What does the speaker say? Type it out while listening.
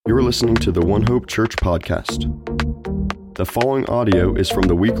You're listening to the One Hope Church podcast. The following audio is from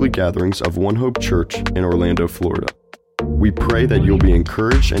the weekly gatherings of One Hope Church in Orlando, Florida. We pray that you'll be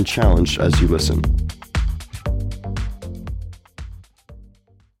encouraged and challenged as you listen.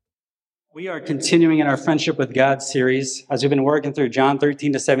 We are continuing in our Friendship with God series as we've been working through John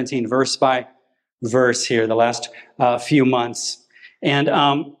 13 to 17, verse by verse here the last few months. And,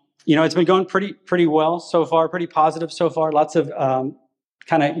 it's been going pretty well so far, pretty positive so far. Lots of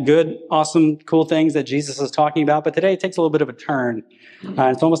kind of good, awesome, cool things that Jesus is talking about. But today it takes a little bit of a turn.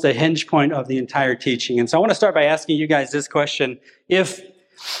 It's almost a hinge point of the entire teaching. And so I want to start by asking you guys this question. If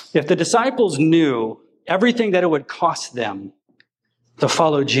the disciples knew everything that it would cost them to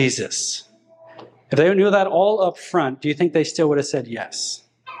follow Jesus, if they knew that all up front, do you think they still would have said yes?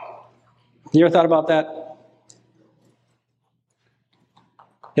 You ever thought about that?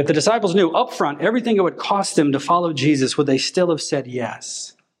 If the disciples knew up front everything it would cost them to follow Jesus, would they still have said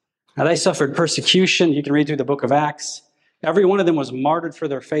yes? Now, they suffered persecution. You can read through the book of Acts. Every one of them was martyred for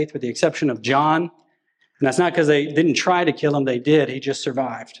their faith with the exception of John. And that's not because they didn't try to kill him. They did. He just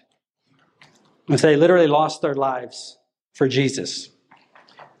survived. And they literally lost their lives for Jesus.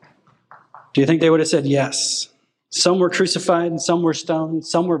 Do you think they would have said yes? Some were crucified, some were stoned,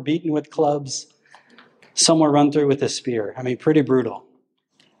 some were beaten with clubs, some were run through with a spear. I mean, pretty brutal.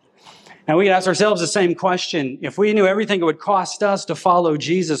 And we can ask ourselves the same question. If we knew everything it would cost us to follow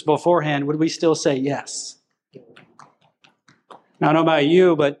Jesus beforehand, would we still say yes? Now, I don't know about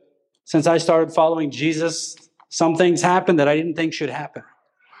you, but since I started following Jesus, some things happened that I didn't think should happen.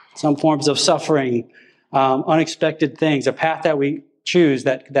 Some forms of suffering, unexpected things, a path that we choose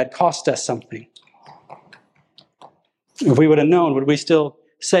that cost us something. If we would have known, would we still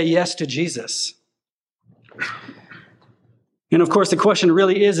say yes to Jesus? And of course, the question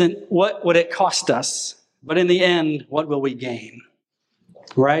really isn't what would it cost us, but in the end, what will we gain?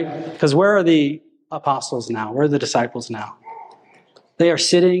 Right? Because where are the apostles now? Where are the disciples now? They are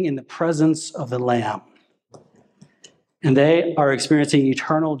sitting in the presence of the Lamb. And they are experiencing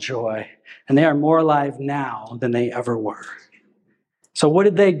eternal joy. And they are more alive now than they ever were. So what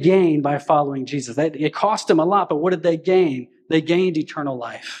did they gain by following Jesus? It cost them a lot, but what did they gain? They gained eternal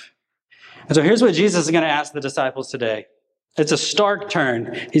life. And so here's what Jesus is going to ask the disciples today. It's a stark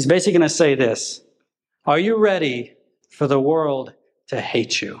turn. He's basically going to say this. Are you ready for the world to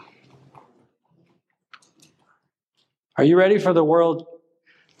hate you? Are you ready for the world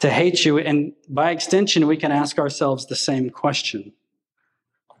to hate you? And by extension, we can ask ourselves the same question.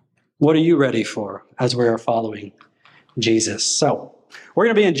 What are you ready for as we are following Jesus? So we're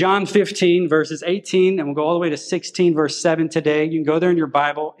going to be in John 15, verses 18, and we'll go all the way to 16, verse 7 today. You can go there in your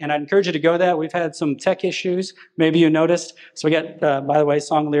Bible, and I'd encourage you to go there. We've had some tech issues. Maybe you noticed. So we got, by the way,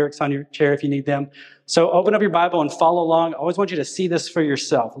 song lyrics on your chair if you need them. So open up your Bible and follow along. I always want you to see this for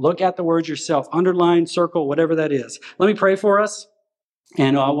yourself. Look at the words yourself. Underline, circle, whatever that is. Let me pray for us,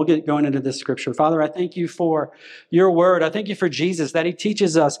 and we'll get going into this scripture. Father, I thank you for your word. I thank you for Jesus, that he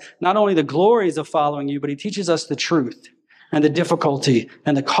teaches us not only the glories of following you, but he teaches us the truth and the difficulty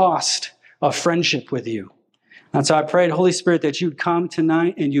and the cost of friendship with you. And so I prayed, Holy Spirit, that you'd come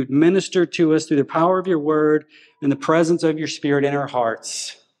tonight and you'd minister to us through the power of your word and the presence of your Spirit in our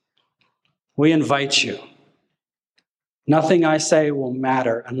hearts. We invite you. Nothing I say will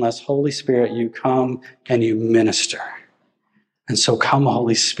matter unless, Holy Spirit, you come and you minister. And so come,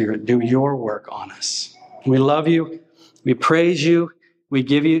 Holy Spirit, do your work on us. We love you. We praise you. We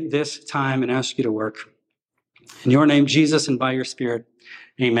give you this time and ask you to work. In your name, Jesus, and by your Spirit,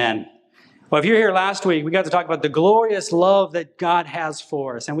 amen. Well, if you're here last week, we got to talk about the glorious love that God has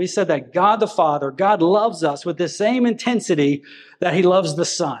for us. And we said that God the Father, God loves us with the same intensity that he loves the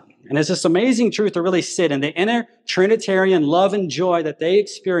Son. And it's this amazing truth to really sit in the inner Trinitarian love and joy that they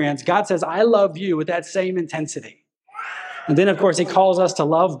experience. God says, I love you with that same intensity. And then, of course, he calls us to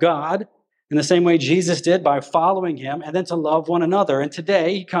love God in the same way Jesus did by following him, and then to love one another. And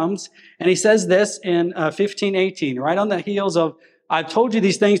today he comes and he says this in 15:18, right on the heels of, I've told you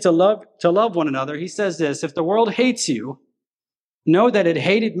these things to love one another. He says this, if the world hates you, know that it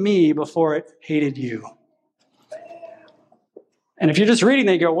hated me before it hated you. And if you're just reading,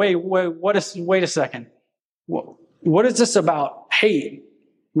 they go, wait a second. What is this about hate?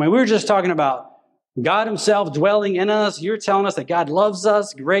 I mean, we were just talking about God himself dwelling in us. You're telling us that God loves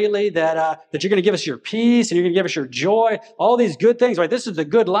us greatly, that you're going to give us your peace and you're going to give us your joy, all these good things, right? This is the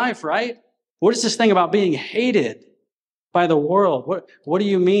good life, right? What is this thing about being hated by the world? What do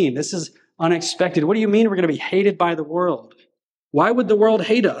you mean? This is unexpected. What do you mean we're going to be hated by the world? Why would the world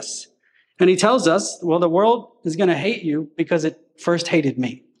hate us? And he tells us, well, the world is going to hate you because it first hated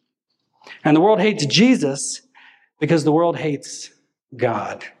me. And the world hates Jesus because the world hates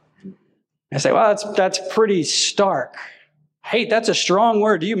God. I say, well, that's pretty stark. Hate, that's a strong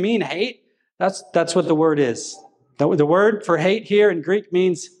word. Do you mean hate? That's what the word is. The word for hate here in Greek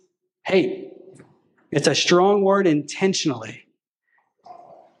means hate. It's a strong word intentionally.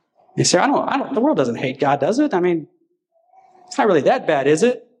 You say, the world doesn't hate God, does it? I mean, it's not really that bad, is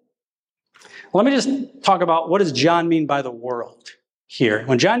it? Well, let me just talk about what does John mean by the world here.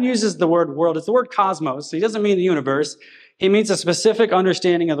 When John uses the word world, it's the word cosmos. So he doesn't mean the universe. He means a specific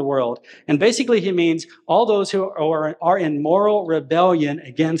understanding of the world. And basically he means all those who are in moral rebellion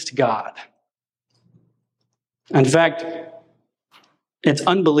against God. In fact, it's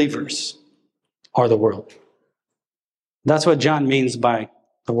unbelievers are the world. That's what John means by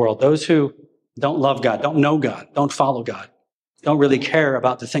the world. Those who don't love God, don't know God, don't follow God, don't really care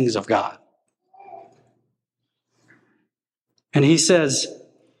about the things of God. And he says,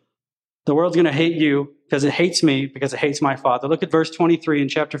 the world's going to hate you because it hates me, because it hates my Father. Look at verse 23 in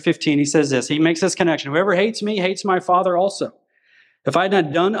chapter 15. He says this. He makes this connection. Whoever hates me hates my Father also. If I had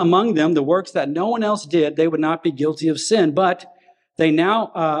not done among them the works that no one else did, they would not be guilty of sin. But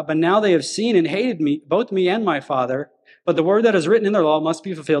now they have seen and hated me, both me and my Father. But the word that is written in their law must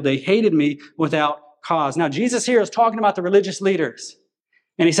be fulfilled. They hated me without cause. Now, Jesus here is talking about the religious leaders.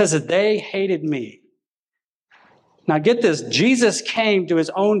 And he says that they hated me. Now get this, Jesus came to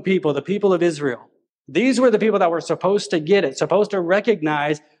his own people, the people of Israel. These were the people that were supposed to get it, supposed to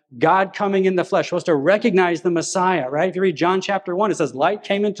recognize God coming in the flesh, supposed to recognize the Messiah, right? If you read John chapter 1, it says, light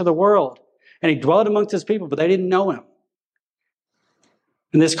came into the world, and he dwelt amongst his people, but they didn't know him.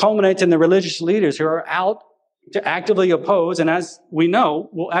 And this culminates in the religious leaders who are out to actively oppose, and as we know,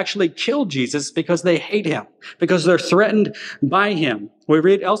 will actually kill Jesus because they hate him, because they're threatened by him. We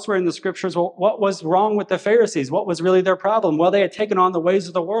read elsewhere in the scriptures, well, what was wrong with the Pharisees? What was really their problem? Well, they had taken on the ways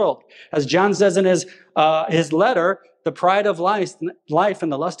of the world. As John says in his letter, the pride of life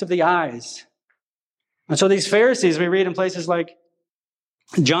and the lust of the eyes. And so these Pharisees, we read in places like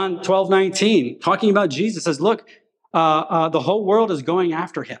John 12:19, talking about Jesus, says, look, the whole world is going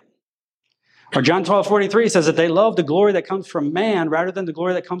after him. Or John 12:43 says that they love the glory that comes from man rather than the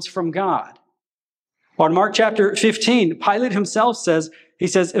glory that comes from God. Or in Mark chapter 15, Pilate himself says,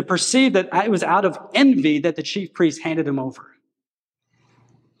 it perceived that it was out of envy that the chief priests handed him over.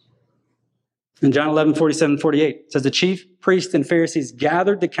 In John 11:47-48, it says, the chief priests and Pharisees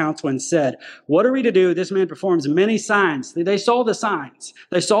gathered the council and said, what are we to do? This man performs many signs. They saw the signs.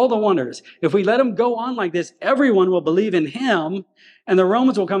 They saw the wonders. If we let him go on like this, everyone will believe in him, and the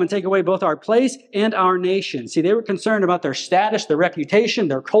Romans will come and take away both our place and our nation. See, they were concerned about their status, their reputation,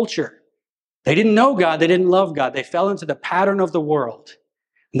 their culture. They didn't know God. They didn't love God. They fell into the pattern of the world.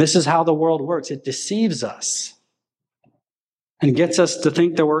 And this is how the world works. It deceives us and gets us to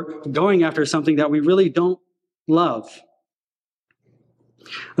think that we're going after something that we really don't love.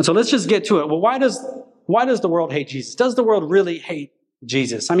 And so let's just get to it. Well, why does the world hate Jesus? Does the world really hate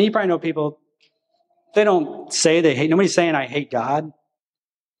Jesus? I mean, you probably know people, they don't say they hate. Nobody's saying I hate God.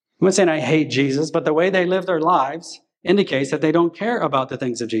 Nobody's saying I hate Jesus. But the way they live their lives indicates that they don't care about the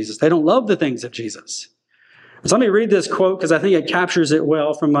things of Jesus. They don't love the things of Jesus. So let me read this quote because I think it captures it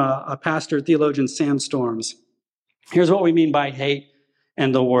well from a pastor, theologian, Sam Storms. Here's what we mean by hate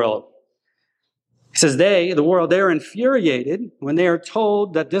and the world. He says, the world, they are infuriated when they are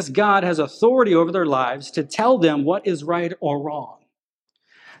told that this God has authority over their lives to tell them what is right or wrong.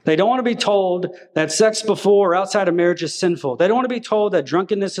 They don't want to be told that sex before or outside of marriage is sinful. They don't want to be told that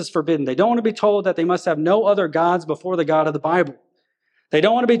drunkenness is forbidden. They don't want to be told that they must have no other gods before the God of the Bible. They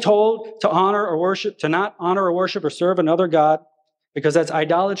don't want to be told to not honor or worship or serve another God because that's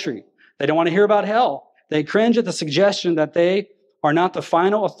idolatry. They don't want to hear about hell. They cringe at the suggestion that they are not the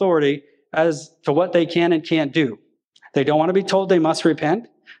final authority as to what they can and can't do. They don't want to be told they must repent.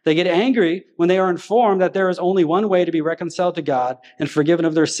 They get angry when they are informed that there is only one way to be reconciled to God and forgiven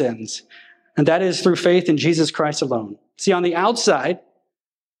of their sins, and that is through faith in Jesus Christ alone. See, on the outside,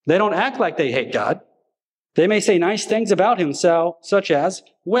 they don't act like they hate God. They may say nice things about him, such as,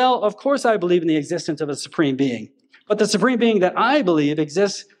 well, of course I believe in the existence of a supreme being, but the supreme being that I believe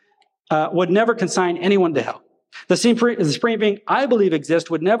exists would never consign anyone to hell. The supreme being I believe exists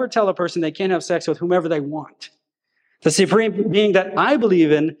would never tell a person they can't have sex with whomever they want. The supreme being that I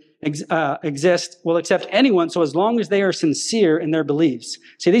believe in exists will accept anyone so as long as they are sincere in their beliefs.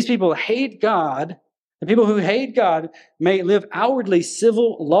 See, these people hate God. The people who hate God may live outwardly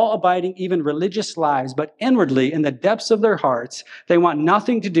civil, law-abiding, even religious lives, but inwardly, in the depths of their hearts, they want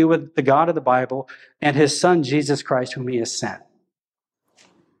nothing to do with the God of the Bible and his Son, Jesus Christ, whom he has sent.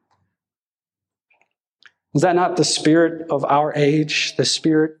 Is that not the spirit of our age, the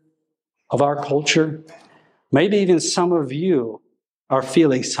spirit of our culture? Maybe even some of you are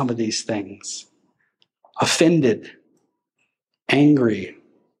feeling some of these things. Offended, angry.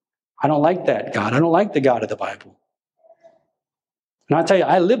 I don't like that God. I don't like the God of the Bible. And I tell you,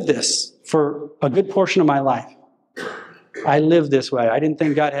 I lived this for a good portion of my life. I lived this way. I didn't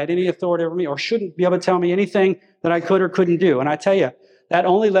think God had any authority over me or shouldn't be able to tell me anything that I could or couldn't do. And I tell you, that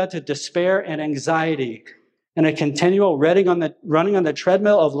only led to despair and anxiety and a continual running on the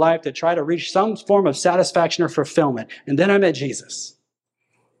treadmill of life to try to reach some form of satisfaction or fulfillment. And then I met Jesus.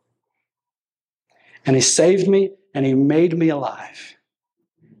 And he saved me and he made me alive.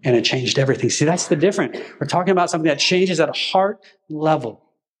 And it changed everything. See, that's the difference. We're talking about something that changes at a heart level.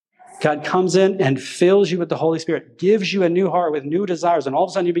 God comes in and fills you with the Holy Spirit, gives you a new heart with new desires, and all of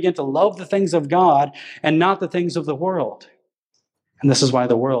a sudden you begin to love the things of God and not the things of the world. And this is why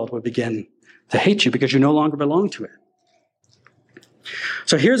the world would begin to hate you, because you no longer belong to it.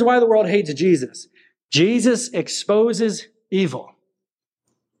 So here's why the world hates Jesus. Jesus exposes evil.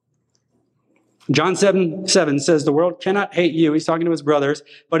 John 7:7 says, the world cannot hate you. He's talking to his brothers,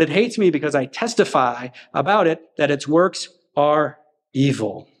 but it hates me because I testify about it that its works are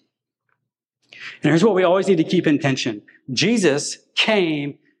evil. And here's what we always need to keep in tension. Jesus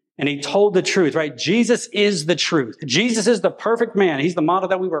came and he told the truth, right? Jesus is the truth. Jesus is the perfect man. He's the model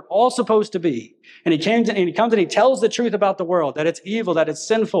that we were all supposed to be. And he comes and he tells the truth about the world, that it's evil, that it's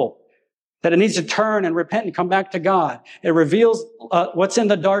sinful, that it needs to turn and repent and come back to God. It reveals what's in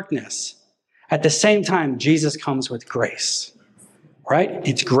the darkness. At the same time, Jesus comes with grace, right?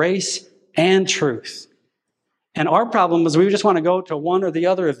 It's grace and truth. And our problem is we just want to go to one or the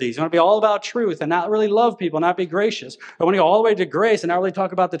other of these. We want to be all about truth and not really love people, not be gracious. Or we want to go all the way to grace and not really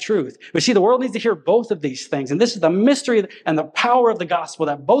talk about the truth. But see, the world needs to hear both of these things. And this is the mystery and the power of the gospel,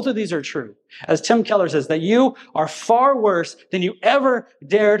 that both of these are true. As Tim Keller says, that you are far worse than you ever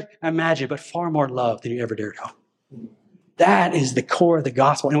dared imagine, but far more loved than you ever dared hope. That is the core of the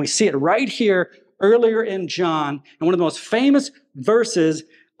gospel. And we see it right here earlier in John, in one of the most famous verses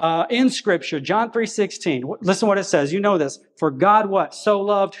in Scripture, John 3:16. Listen what it says. You know this. For God what? So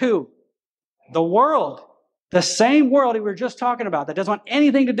loved who? The world. The same world we were just talking about that doesn't want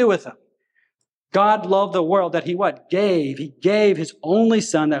anything to do with him. God loved the world that he what? Gave. He gave his only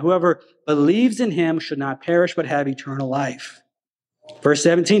son that whoever believes in him should not perish but have eternal life. Verse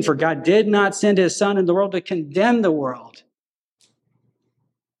 17. For God did not send his son in the world to condemn the world,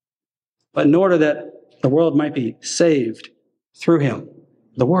 but in order that the world might be saved through him.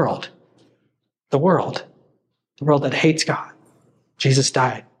 The world that hates God. Jesus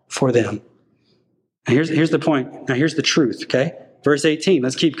died for them. And here's the point. Now here's the truth, okay? Verse 18,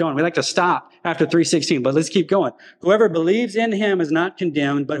 let's keep going. We like to stop after 3:16, but let's keep going. Whoever believes in him is not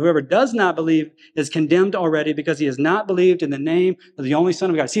condemned, but whoever does not believe is condemned already because he has not believed in the name of the only Son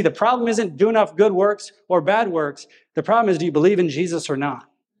of God. See, the problem isn't do enough good works or bad works. The problem is, do you believe in Jesus or not?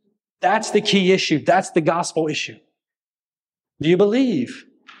 That's the key issue. That's the gospel issue. Do you believe?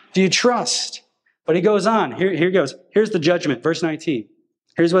 Do you trust? But he goes on. Here he goes. Here's the judgment. Verse 19.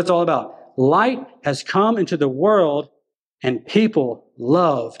 Here's what it's all about. Light has come into the world, and people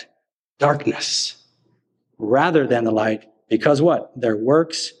loved darkness rather than the light, because what? Their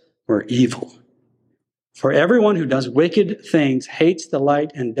works were evil. For everyone who does wicked things hates the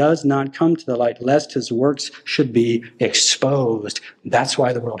light and does not come to the light, lest his works should be exposed. That's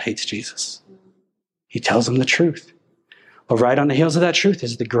why the world hates Jesus. He tells them the truth. But right on the heels of that truth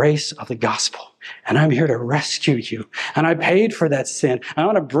is the grace of the gospel. And I'm here to rescue you. And I paid for that sin. I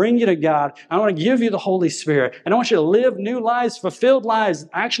want to bring you to God. I want to give you the Holy Spirit. And I want you to live new lives, fulfilled lives,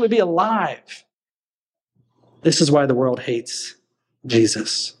 actually be alive. This is why the world hates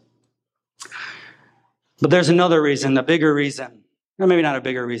Jesus. But there's another reason, a bigger reason. Or maybe not a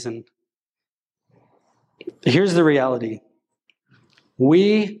bigger reason. Here's the reality.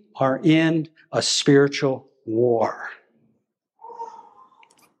 We are in a spiritual war.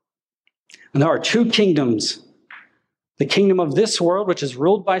 And there are two kingdoms. The kingdom of this world, which is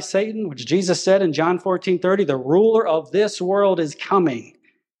ruled by Satan, which Jesus said in John 14:30, the ruler of this world is coming.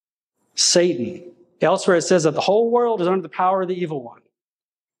 Satan. Elsewhere it says that the whole world is under the power of the evil one.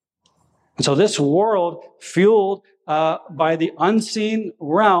 And so this world, fueled by the unseen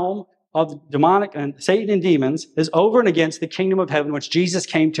realm of demonic and Satan and demons, is over and against the kingdom of heaven, which Jesus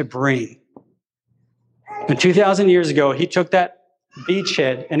came to bring. And 2,000 years ago, he took that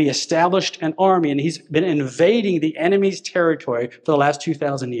beachhead and he established an army, and he's been invading the enemy's territory for the last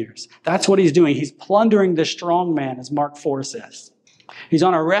 2,000 years. That's what he's doing. He's plundering the strong man, as Mark 4 says. He's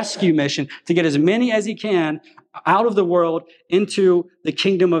on a rescue mission to get as many as he can out of the world into the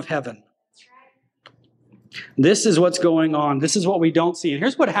kingdom of heaven. This is what's going on. This is what we don't see. And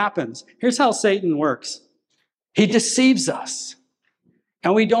here's what happens. Here's how Satan works. He deceives us.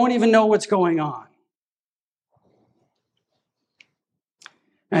 and we don't even know what's going on.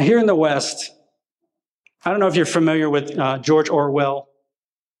 Now, here in the West, I don't know if you're familiar with George Orwell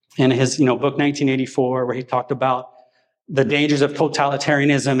and his book 1984, where he talked about the dangers of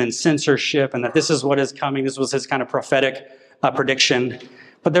totalitarianism and censorship, and that this is what is coming. This was his kind of prophetic prediction.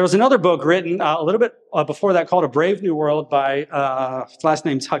 But there was another book written a little bit before that called A Brave New World by, his last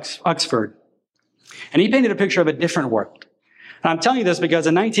name's Huxford. And he painted a picture of a different world. And I'm telling you this because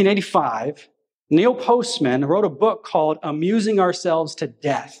in 1985, Neil Postman wrote a book called Amusing Ourselves to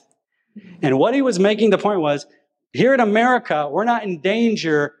Death. And what he was making the point was, here in America, we're not in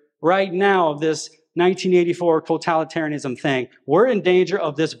danger right now of this 1984 totalitarianism thing. We're in danger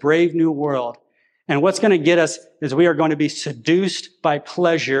of this brave new world. And what's going to get us is we are going to be seduced by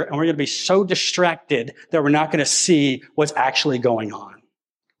pleasure, and we're going to be so distracted that we're not going to see what's actually going on.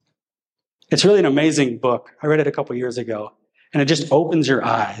 It's really an amazing book. I read it a couple years ago, and it just opens your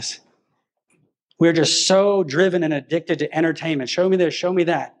eyes. We're just so driven and addicted to entertainment. Show me this, show me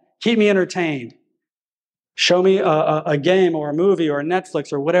that. Keep me entertained. Show me a game or a movie or a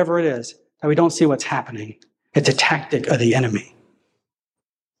Netflix or whatever it is, that we don't see what's happening. It's a tactic of the enemy.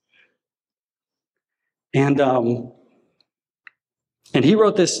 And he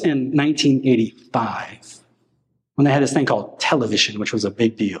wrote this in 1985 when they had this thing called television, which was a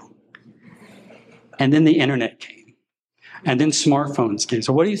big deal. And then the internet came. And then smartphones came.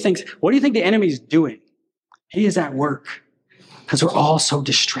 So what do you think the enemy's doing? He is at work because we're all so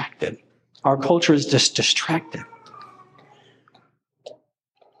distracted. Our culture is just distracted.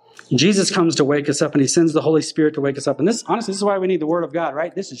 Jesus comes to wake us up, and he sends the Holy Spirit to wake us up. And this is why we need the Word of God,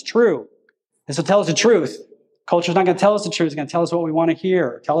 right? This is true. This will tell us the truth. Culture's not going to tell us the truth. It's going to tell us what we want to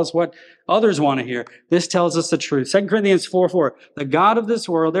hear, tell us what others want to hear. This tells us the truth. 2 Corinthians 4:4, the God of this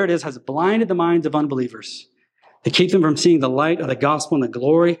world, there it is, has blinded the minds of unbelievers to keep them from seeing the light of the gospel and the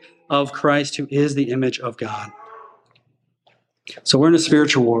glory of Christ, who is the image of God. So we're in a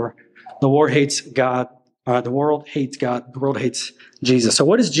spiritual war. The war hates God. The world hates God. The world hates Jesus. So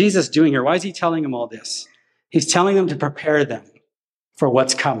what is Jesus doing here? Why is he telling them all this? He's telling them to prepare them for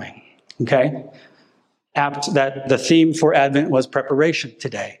what's coming. Okay? Apt that the theme for Advent was preparation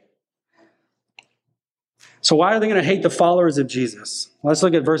today. So why are they going to hate the followers of Jesus? Let's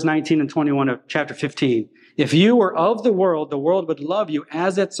look at verse 19 and 21 of chapter 15. If you were of the world would love you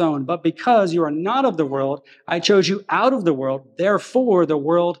as its own. But because you are not of the world, I chose you out of the world. Therefore, the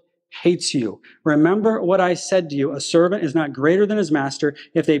world hates you. Remember what I said to you. A servant is not greater than his master.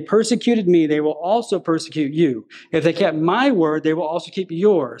 If they persecuted me, they will also persecute you. If they kept my word, they will also keep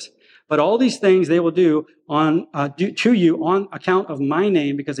yours. But all these things they will do to you on account of my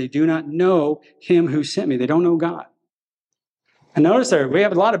name, because they do not know him who sent me. They don't know God. And notice there, we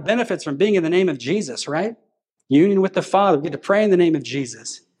have a lot of benefits from being in the name of Jesus, right? Union with the Father. We get to pray in the name of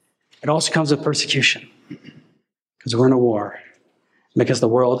Jesus. It also comes with persecution, because we're in a war, because the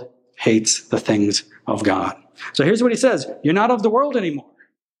world hates the things of God. So here's what he says. You're not of the world anymore.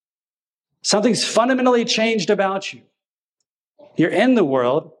 Something's fundamentally changed about you. You're in the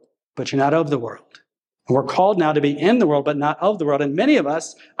world, but you're not of the world. And we're called now to be in the world, but not of the world. And many of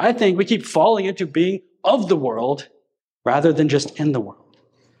us, I think, we keep falling into being of the world rather than just in the world.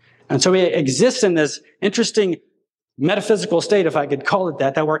 And so we exist in this interesting metaphysical state, if I could call it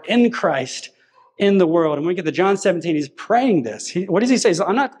that we're in Christ, in the world. And when we get to John 17, he's praying this. What does he say?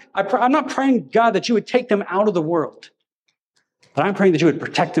 I'm not praying, God, that you would take them out of the world. But I'm praying that you would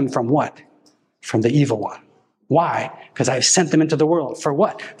protect them from what? From the evil one. Why? Because I've sent them into the world. For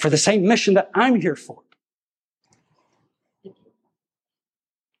what? For the same mission that I'm here for.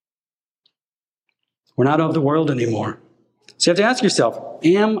 We're not of the world anymore. So you have to ask yourself,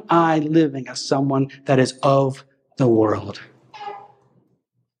 am I living as someone that is of the world?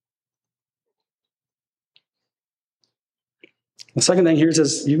 The second thing here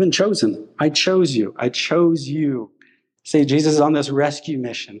says, you've been chosen. I chose you. I chose you. See, Jesus is on this rescue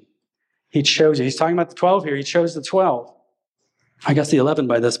mission. He chose you. He's talking about the 12 here. He chose the 12. I guess the 11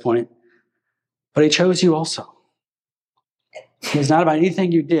 by this point. But he chose you also. It's not about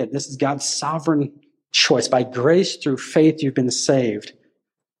anything you did. This is God's sovereign choice. By grace through faith, you've been saved.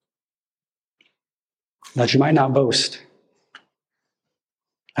 That you might not boast.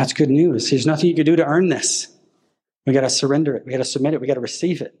 That's good news. There's nothing you can do to earn this. We got to surrender it. We got to submit it. We got to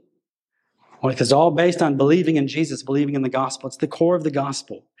receive it. Well, it's all based on believing in Jesus, believing in the gospel. It's the core of the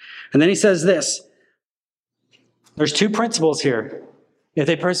gospel. And then he says this. There's two principles here. If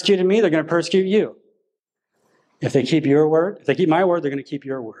they persecuted me, they're going to persecute you. If they keep your word, if they keep my word, they're going to keep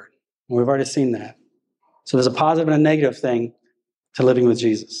your word. And we've already seen that. So there's a positive and a negative thing to living with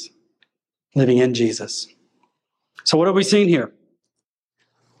Jesus, living in Jesus. So what have we seen here?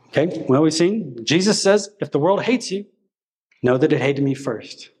 Okay, well, we've seen Jesus says, if the world hates you, know that it hated me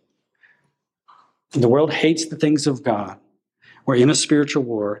first. The world hates the things of God. We're in a spiritual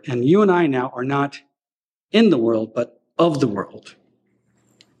war, and you and I now are not in the world, but of the world.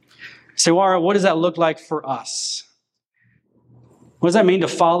 So, what does that look like for us? What does that mean to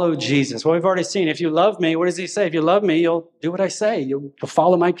follow Jesus? Well, we've already seen, if you love me, what does he say? If you love me, you'll do what I say. You'll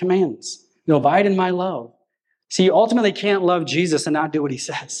follow my commands. You'll abide in my love. See, you ultimately can't love Jesus and not do what he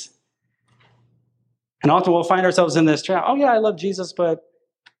says. And often we'll find ourselves in this trap. Oh yeah, I love Jesus, but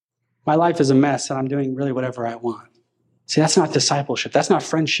my life is a mess and I'm doing really whatever I want. See, that's not discipleship. That's not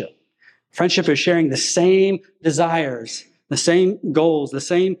friendship. Friendship is sharing the same desires, the same goals, the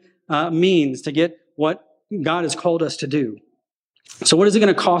same means to get what God has called us to do. So what is it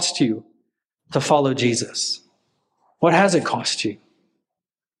going to cost you to follow Jesus? What has it cost you?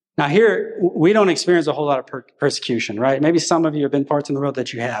 Now here, we don't experience a whole lot of persecution, right? Maybe some of you have been parts in the world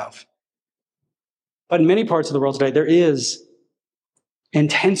that you have. But in many parts of the world today, there is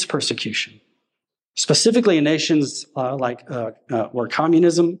intense persecution, specifically in nations where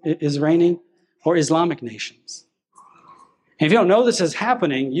communism is reigning, or Islamic nations. And if you don't know this is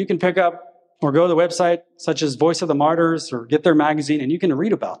happening, you can pick up or go to the website such as Voice of the Martyrs or get their magazine, and you can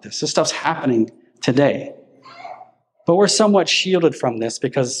read about this. This stuff's happening today. But we're somewhat shielded from this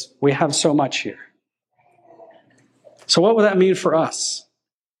because we have so much here. So what would that mean for us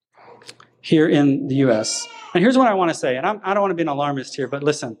here in the U.S.? And here's what I want to say, and I don't want to be an alarmist here, but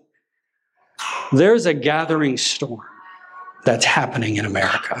listen. There's a gathering storm that's happening in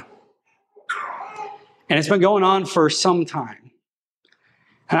America. And it's been going on for some time.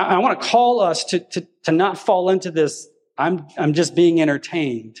 And I want to call us to not fall into this, I'm just being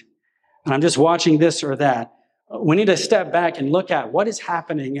entertained, and I'm just watching this or that. We need to step back and look at what is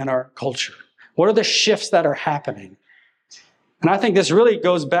happening in our culture. What are the shifts that are happening? And I think this really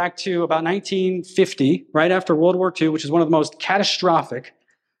goes back to about 1950, right after World War II, which is one of the most catastrophic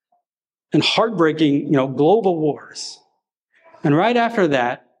and heartbreaking, global wars. And right after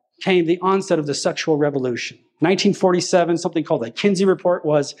that came the onset of the sexual revolution. 1947, something called the Kinsey Report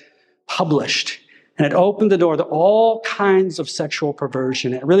was published, and it opened the door to all kinds of sexual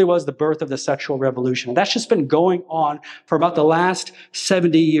perversion. It really was the birth of the sexual revolution. And that's just been going on for about the last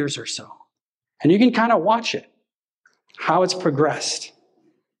 70 years or so. And you can kind of watch it, how it's progressed.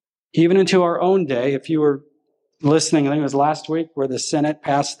 Even into our own day, if you were listening, I think it was last week, where the Senate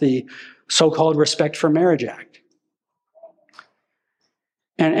passed the so-called Respect for Marriage Act.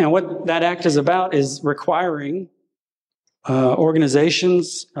 And what that act is about is requiring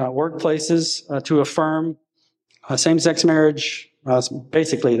organizations, workplaces to affirm same-sex marriage.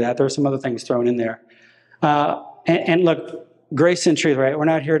 Basically that. There are some other things thrown in there. And look, grace and truth, right? We're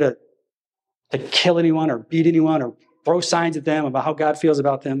not here to kill anyone or beat anyone or throw signs at them about how God feels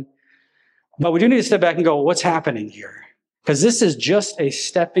about them. But we do need to step back and go, what's happening here? Because this is just a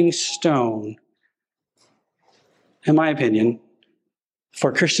stepping stone, in my opinion,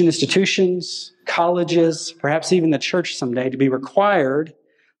 for Christian institutions, colleges, perhaps even the church someday, to be required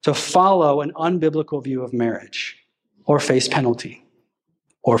to follow an unbiblical view of marriage, or face penalty,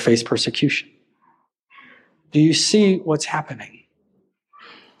 or face persecution. Do you see what's happening?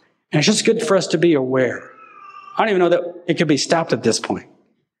 And it's just good for us to be aware. I don't even know that it could be stopped at this point.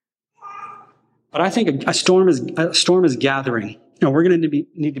 But I think a storm is gathering, and we're going to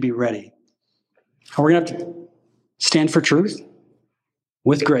need to be ready. And we're going to have to stand for truth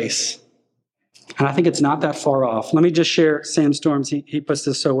with grace. And I think it's not that far off. Let me just share Sam Storms. He puts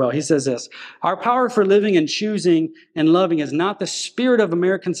this so well. He says this: our power for living and choosing and loving is not the spirit of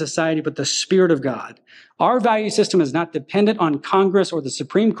American society, but the Spirit of God. Our value system is not dependent on Congress or the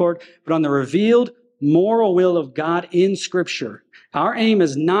Supreme Court, but on the revealed moral will of God in Scripture. Our aim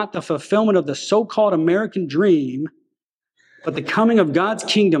is not the fulfillment of the so-called American dream, but the coming of God's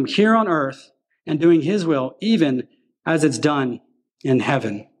kingdom here on earth and doing His will, even as it's done in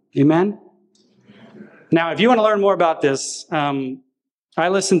heaven. Amen? Now, if you want to learn more about this, I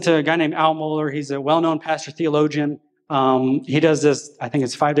listened to a guy named Al Mohler. He's a well-known pastor theologian. He does this, I think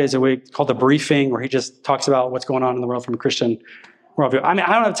it's 5 days a week, called The Briefing, where he just talks about what's going on in the world from a Christian worldview. I mean,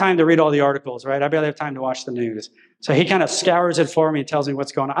 I don't have time to read all the articles, right? I barely have time to watch the news. So he kind of scours it for me and tells me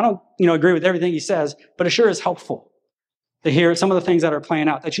what's going on. I don't, agree with everything he says, but it sure is helpful to hear some of the things that are playing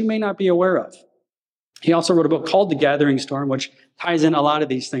out that you may not be aware of. He also wrote a book called The Gathering Storm, which ties in a lot of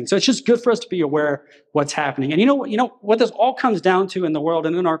these things. So it's just good for us to be aware what's happening. And you know what this all comes down to in the world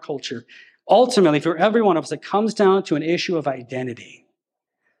and in our culture? Ultimately, for every one of us, it comes down to an issue of identity.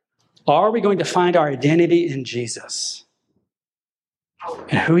 Are we going to find our identity in Jesus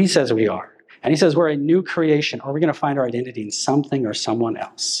and who He says we are? And he says we're a new creation. Are we going to find our identity in something or someone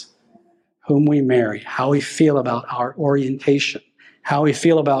else? Whom we marry, how we feel about our orientation, how we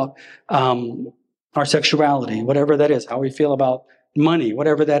feel about our sexuality, whatever that is, how we feel about money,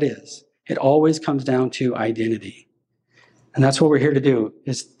 whatever that is. It always comes down to identity. And that's what we're here to do,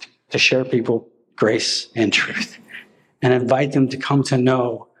 is to share people grace and truth and invite them to come to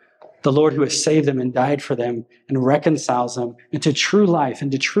know the Lord who has saved them and died for them and reconciles them into true life,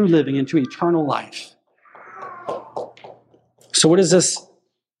 into true living, into eternal life. So what is this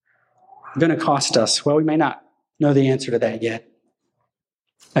going to cost us? Well, we may not know the answer to that yet,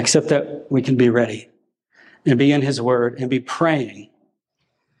 except that we can be ready and be in his word and be praying.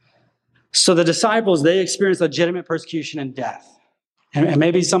 So the disciples, they experienced legitimate persecution and death. And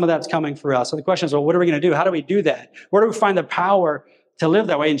maybe some of that's coming for us. So the question is, well, what are we going to do? How do we do that? Where do we find the power to live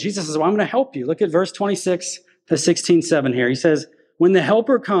that way? And Jesus says, well, I'm going to help you. Look at verse 26 to 16:7 here. He says, when the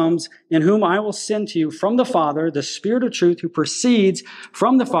Helper comes, in whom I will send to you from the Father, the Spirit of truth who proceeds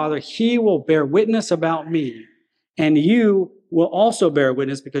from the Father, he will bear witness about me. And you will also bear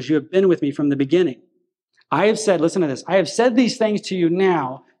witness because you have been with me from the beginning. I have said, listen to this, I have said these things to you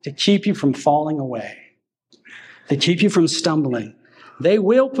now to keep you from falling away, to keep you from stumbling. They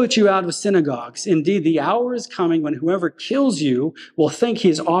will put you out of synagogues. Indeed, the hour is coming when whoever kills you will think he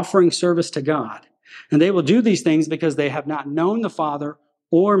is offering service to God. And they will do these things because they have not known the Father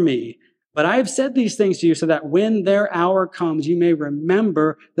or me. But I have said these things to you so that when their hour comes, you may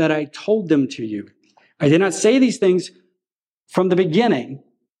remember that I told them to you. I did not say these things from the beginning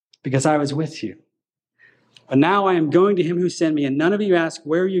because I was with you. But now I am going to him who sent me, and none of you ask,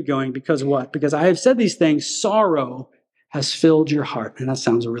 where are you going? Because what? Because I have said these things, sorrow has filled your heart. And that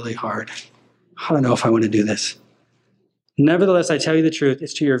sounds really hard. I don't know if I want to do this. Nevertheless, I tell you the truth,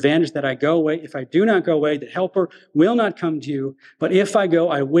 it's to your advantage that I go away. If I do not go away, the Helper will not come to you. But if I go,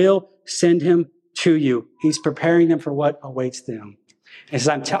 I will send him to you. He's preparing them for what awaits them. He says,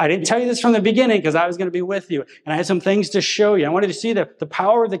 I didn't tell you this from the beginning because I was going to be with you. And I had some things to show you. I wanted to see the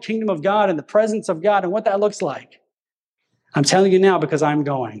power of the kingdom of God and the presence of God and what that looks like. I'm telling you now because I'm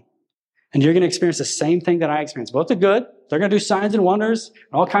going. And you're going to experience the same thing that I experienced. Both the good, they're going to do signs and wonders,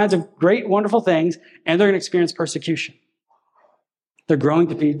 and all kinds of great, wonderful things, and they're going to experience persecution. They're growing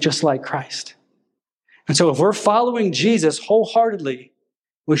to be just like Christ. And so if we're following Jesus wholeheartedly,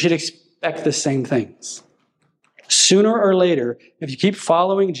 we should expect the same things. Sooner or later, if you keep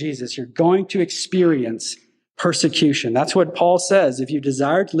following Jesus, you're going to experience persecution. That's what Paul says. If you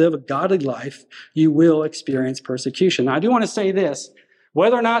desire to live a godly life, you will experience persecution. Now, I do want to say this.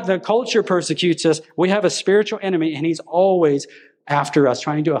 Whether or not the culture persecutes us, we have a spiritual enemy, and he's always after us,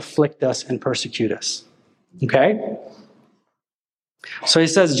 trying to afflict us and persecute us. Okay? So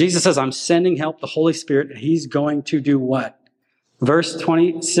Jesus says, I'm sending help, the Holy Spirit, and he's going to do what? Verse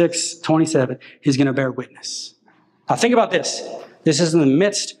 26, 27, he's going to bear witness. Now think about this. This is in the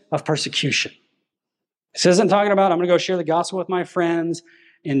midst of persecution. This isn't talking about, I'm going to go share the gospel with my friends,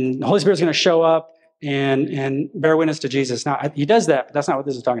 and the Holy Spirit's going to show up and bear witness to Jesus. Now, he does that, but that's not what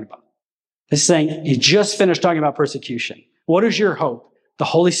this is talking about. This is saying he just finished talking about persecution. What is your hope? The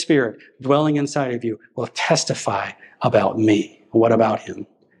Holy Spirit dwelling inside of you will testify about me. What about him?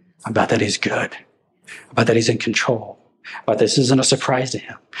 About that he's good. About that he's in control. About this isn't a surprise to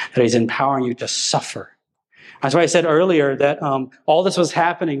him. That he's empowering you to suffer. That's why I said earlier that all this was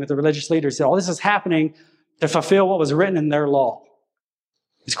happening with the religious leaders. All this is happening to fulfill what was written in their law.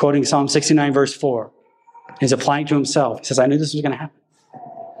 He's quoting Psalm 69, verse 4. He's applying to himself. He says, I knew this was going to happen.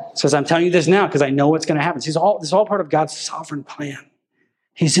 He says, I'm telling you this now because I know what's going to happen. This is all part of God's sovereign plan.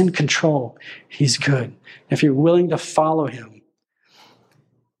 He's in control. He's good. If you're willing to follow him,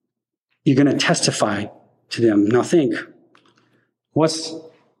 you're going to testify to them. Now think, what's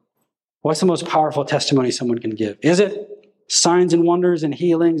the most powerful testimony someone can give? Is it signs and wonders and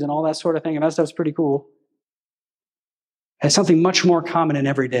healings and all that sort of thing? And that stuff's pretty cool. It's something much more common in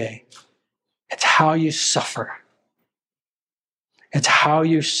every day. It's how you suffer. It's how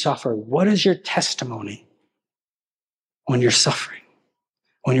you suffer. What is your testimony when you're suffering?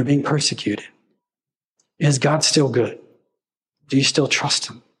 When you're being persecuted? Is God still good? Do you still trust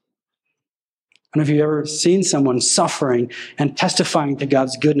him? I don't know if you've ever seen someone suffering and testifying to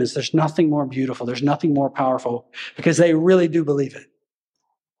God's goodness. There's nothing more beautiful. There's nothing more powerful because they really do believe it.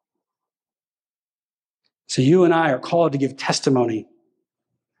 So you and I are called to give testimony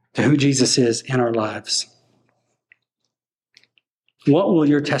to who Jesus is in our lives. What will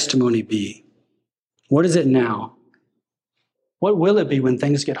your testimony be? What is it now? What will it be when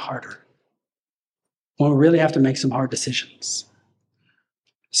things get harder? When we really have to make some hard decisions?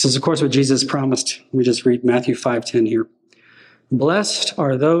 This is, of course, what Jesus promised. We just read Matthew 5:10 here. Blessed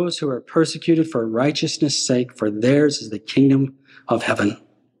are those who are persecuted for righteousness' sake, for theirs is the kingdom of heaven.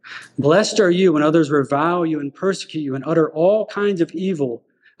 Blessed are you when others revile you and persecute you and utter all kinds of evil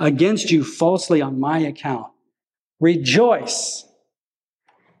against you falsely on my account. Rejoice.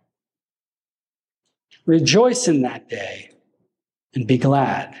 Rejoice in that day and be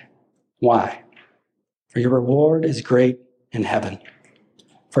glad. Why? For your reward is great in heaven.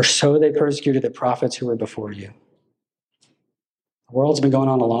 For so they persecuted the prophets who were before you. The world's been going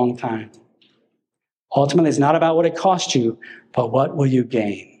on a long time. Ultimately, it's not about what it cost you, but what will you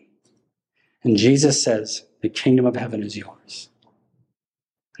gain? And Jesus says, the kingdom of heaven is yours.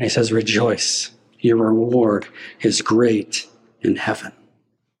 And he says, rejoice. Your reward is great in heaven.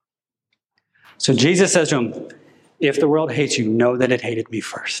 So Jesus says to him, if the world hates you, know that it hated me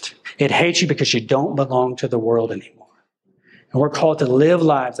first. It hates you because you don't belong to the world anymore. And we're called to live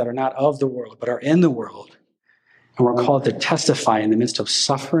lives that are not of the world, but are in the world. And we're called to testify in the midst of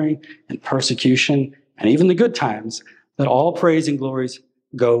suffering and persecution and even the good times that all praise and glories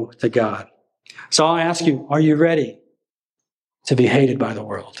go to God. So I'll ask you, are you ready to be hated by the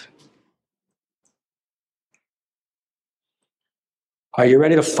world? Are you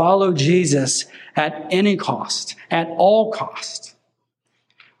ready to follow Jesus at any cost, at all cost?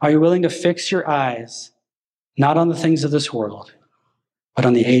 Are you willing to fix your eyes not on the things of this world, but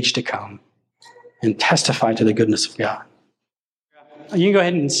on the age to come and testify to the goodness of God? You can go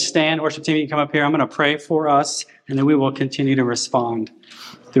ahead and stand. Worship team, you can come up here. I'm going to pray for us, and then we will continue to respond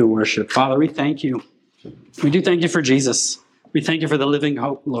through worship. Father, we thank you. We do thank you for Jesus. We thank you for the living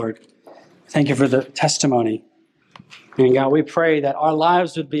hope, Lord. Thank you for the testimony. And God, we pray that our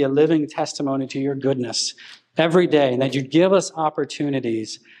lives would be a living testimony to your goodness every day, and that you'd give us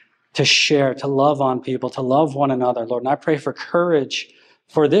opportunities to share, to love on people, to love one another, Lord. And I pray for courage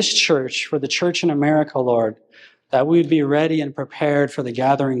for this church, for the church in America, Lord, that we'd be ready and prepared for the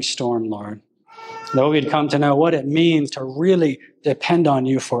gathering storm, Lord. That we'd come to know what it means to really depend on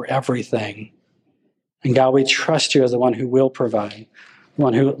you for everything. And God, we trust you as the one who will provide,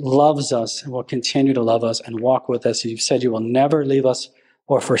 one who loves us and will continue to love us and walk with us. You've said you will never leave us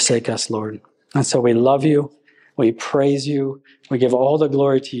or forsake us, Lord. And so we love you. We praise you. We give all the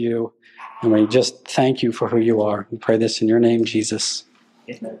glory to you. And we just thank you for who you are. We pray this in your name, Jesus,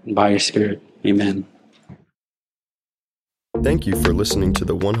 and by your Spirit. Amen. Thank you for listening to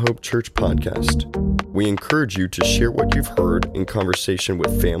the One Hope Church podcast. We encourage you to share what you've heard in conversation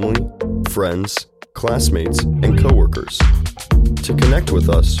with family, friends, classmates, and coworkers. To connect with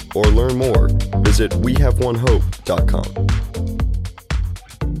us or learn more, visit wehaveonehope.com.